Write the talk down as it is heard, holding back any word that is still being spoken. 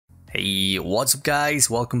Hey, what's up guys,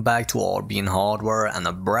 welcome back to RBN Hardware and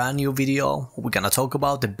a brand new video. We're gonna talk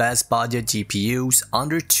about the best budget GPUs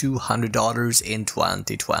under $200 in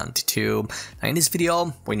 2022. Now in this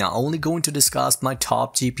video, we're not only going to discuss my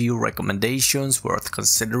top GPU recommendations worth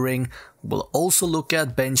considering, we'll also look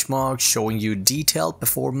at benchmarks showing you detailed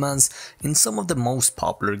performance in some of the most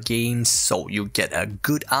popular games so you get a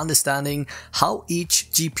good understanding how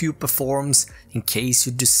each GPU performs in case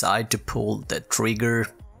you decide to pull the trigger.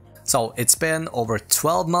 So it's been over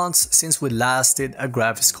 12 months since we last did a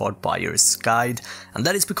graphics card buyer's guide, and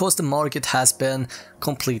that is because the market has been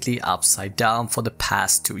completely upside down for the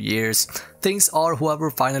past 2 years. Things are,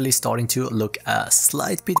 however, finally starting to look a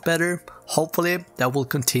slight bit better. Hopefully that will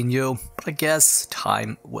continue, but I guess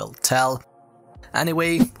time will tell.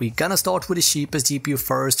 Anyway, we're gonna start with the cheapest GPU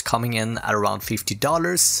first, coming in at around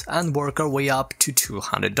 $50 and work our way up to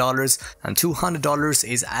 $200, and $200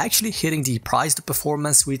 is actually hitting the price to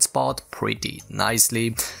performance sweet spot pretty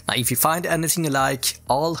nicely. Now if you find anything you like,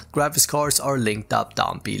 all graphics cards are linked up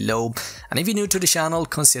down below, and if you're new to the channel,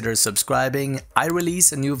 consider subscribing. I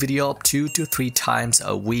release a new video 2 to 3 times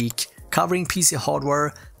a week covering PC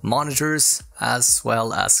hardware, monitors, as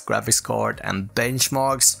well as graphics card and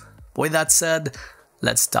benchmarks. With that said,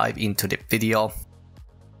 let's dive into the video.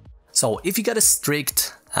 So if you got a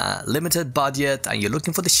strict limited budget and you're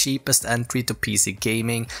looking for the cheapest entry to PC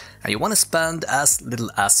gaming and you want to spend as little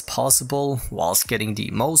as possible whilst getting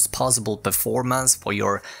the most possible performance for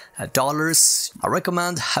your dollars, I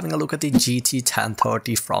recommend having a look at the GT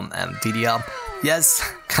 1030 from Nvidia. Yes,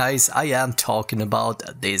 guys, I am talking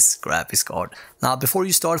about this graphics card. Now before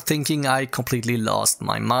you start thinking I completely lost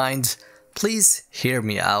my mind, please hear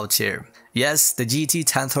me out here. Yes, the GT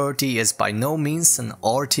 1030 is by no means an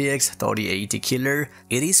RTX 3080 killer.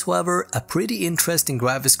 It is, however, a pretty interesting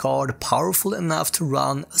graphics card, powerful enough to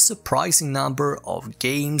run a surprising number of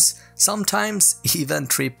games, sometimes even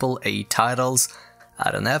AAA titles,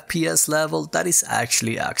 at an FPS level that is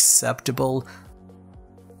actually acceptable.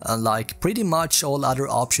 Unlike pretty much all other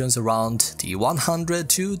options around the $100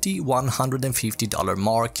 to the $150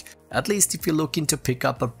 mark, at least if you're looking to pick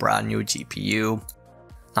up a brand new GPU.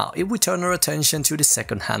 Now if we turn our attention to the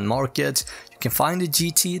second-hand market, you can find the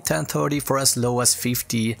GT 1030 for as low as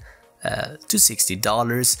 $50 to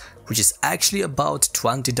 $60, which is actually about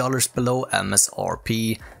 $20 below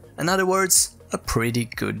MSRP. In other words, a pretty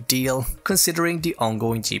good deal considering the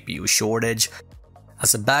ongoing GPU shortage.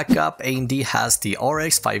 As a backup, AMD has the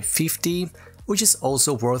RX 550, which is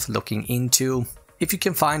also worth looking into if you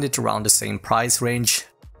can find it around the same price range.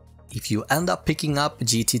 If you end up picking up a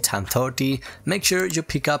GT 1030, make sure you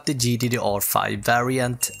pick up the GDDR5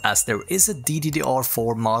 variant, as there is a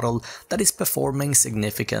DDR4 model that is performing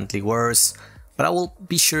significantly worse. But I will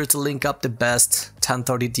be sure to link up the best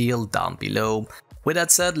 1030 deal down below. With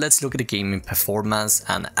that said, let's look at the gaming performance,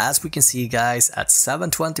 and as we can see guys, at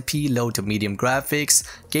 720p low to medium graphics,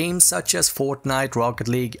 games such as Fortnite, Rocket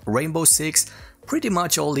League, Rainbow Six, pretty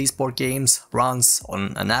much all esport games runs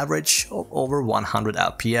on an average of over 100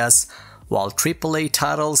 FPS, while AAA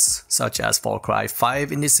titles such as Far Cry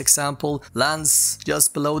 5 in this example lands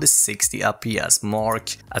just below the 60 FPS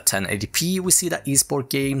mark. At 1080p we see that esport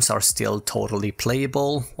games are still totally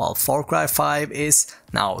playable, while Far Cry 5 is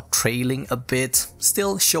now trailing a bit,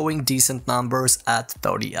 still showing decent numbers at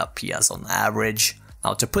 30 FPS on average.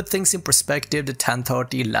 Now to put things in perspective, the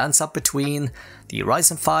 1030 lands up between the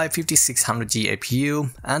Ryzen 5 5600G APU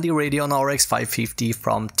and the Radeon RX 550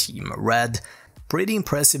 from Team Red. Pretty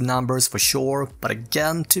impressive numbers for sure, but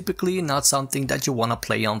again typically not something that you wanna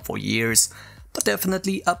play on for years, but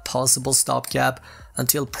definitely a possible stopgap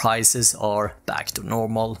until prices are back to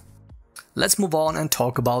normal. Let's move on and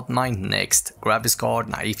talk about my next graphics card.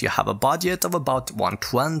 Now if you have a budget of about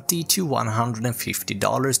 $120 to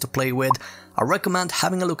 $150 to play with, I recommend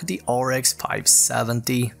having a look at the RX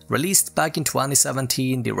 570. Released back in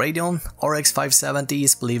 2017, the Radeon RX 570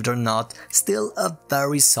 is, believe it or not, still a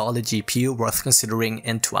very solid GPU worth considering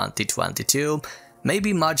in 2022.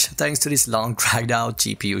 Maybe much thanks to this long dragged out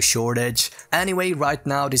GPU shortage. Anyway, right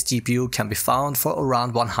now this GPU can be found for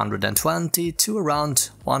around $120 to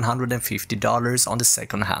around $150 on the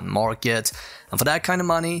second-hand market. And for that kind of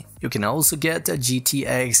money, you can also get a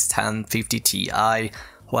GTX 1050 Ti.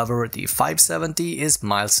 However, the 570 is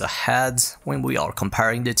miles ahead when we are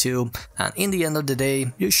comparing the two, and in the end of the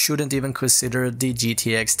day, you shouldn't even consider the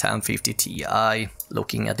GTX 1050 Ti.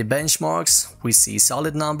 Looking at the benchmarks, we see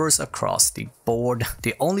solid numbers across the board.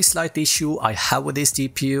 The only slight issue I have with this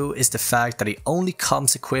GPU is the fact that it only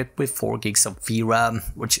comes equipped with 4 gigs of VRAM,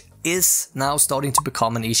 which is now starting to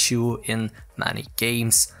become an issue in many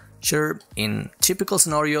games. Sure, in typical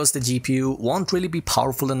scenarios the GPU won't really be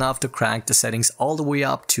powerful enough to crank the settings all the way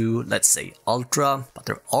up to, let's say, Ultra, but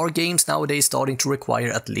there are games nowadays starting to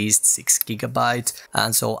require at least 6 GB,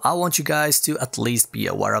 and so I want you guys to at least be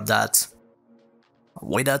aware of that.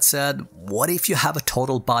 With that said, what if you have a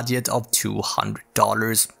total budget of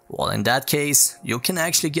 $200? Well, in that case, you can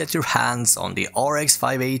actually get your hands on the RX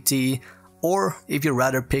 580, or if you'd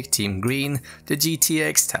rather pick Team Green, the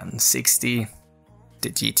GTX 1060. The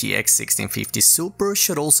GTX 1650 Super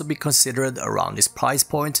should also be considered around this price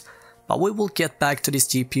point, but we will get back to this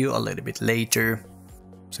GPU a little bit later.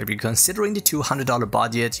 So if you're considering the $200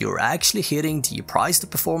 budget, you're actually hitting the price to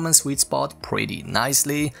performance sweet spot pretty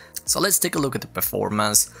nicely. So let's take a look at the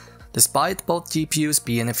performance. Despite both GPUs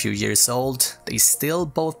being a few years old, they still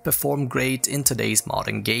both perform great in today's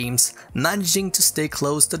modern games, managing to stay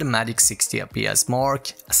close to the magic 60 FPS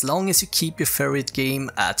mark as long as you keep your favorite game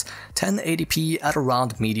at 1080p at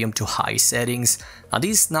around medium to high settings. Now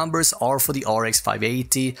these numbers are for the RX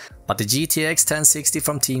 580, but the GTX 1060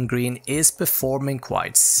 from Team Green is performing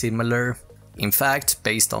quite similar. In fact,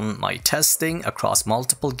 based on my testing across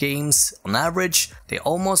multiple games, on average, they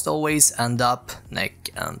almost always end up neck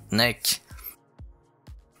and neck.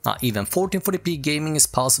 Now, even 1440p gaming is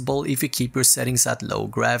possible if you keep your settings at low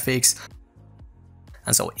graphics.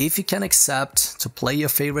 And so if you can accept to play your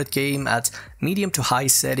favorite game at medium to high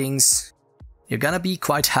settings, you're gonna be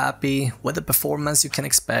quite happy with the performance you can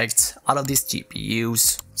expect out of these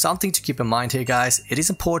GPUs. Something to keep in mind here guys, it is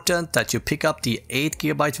important that you pick up the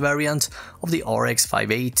 8GB variant of the RX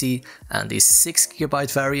 580 and the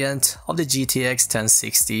 6GB variant of the GTX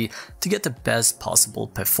 1060 to get the best possible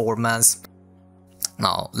performance.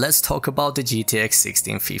 Now let's talk about the GTX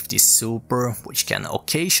 1650 Super, which can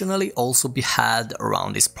occasionally also be had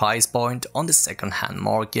around this price point on the second-hand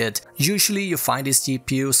market. Usually you find this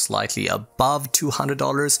GPU slightly above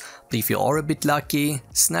 $200, but if you are a bit lucky,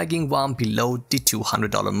 snagging one below the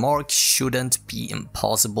 $200 mark shouldn't be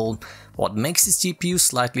impossible. What makes this GPU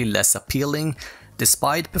slightly less appealing,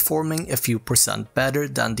 despite performing a few percent better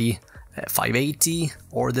than the 580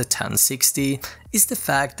 or the 1060, is the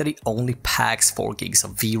fact that it only packs 4 gigs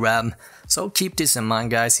of VRAM. So keep this in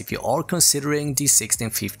mind guys, if you are considering the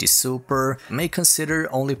 1650 Super, you may consider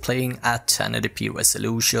only playing at 1080p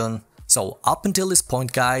resolution. So up until this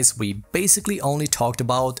point guys, we basically only talked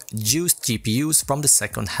about used GPUs from the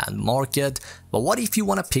second-hand market, but what if you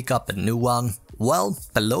want to pick up a new one? Well,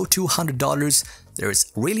 below $200, there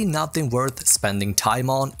is really nothing worth spending time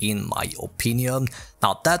on in my opinion.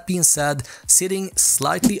 Now that being said, sitting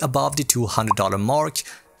slightly above the $200 mark,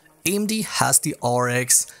 AMD has the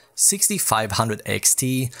RX 6500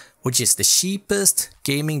 XT, which is the cheapest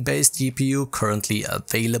gaming-based GPU currently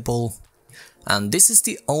available. And this is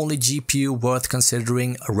the only GPU worth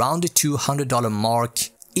considering around the $200 mark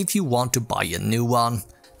if you want to buy a new one.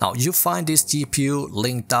 Now you find this GPU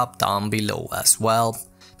linked up down below as well.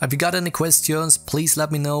 If you got any questions, please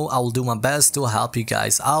let me know, I will do my best to help you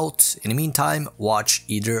guys out. In the meantime, watch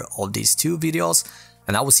either of these two videos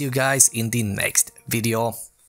and I will see you guys in the next video.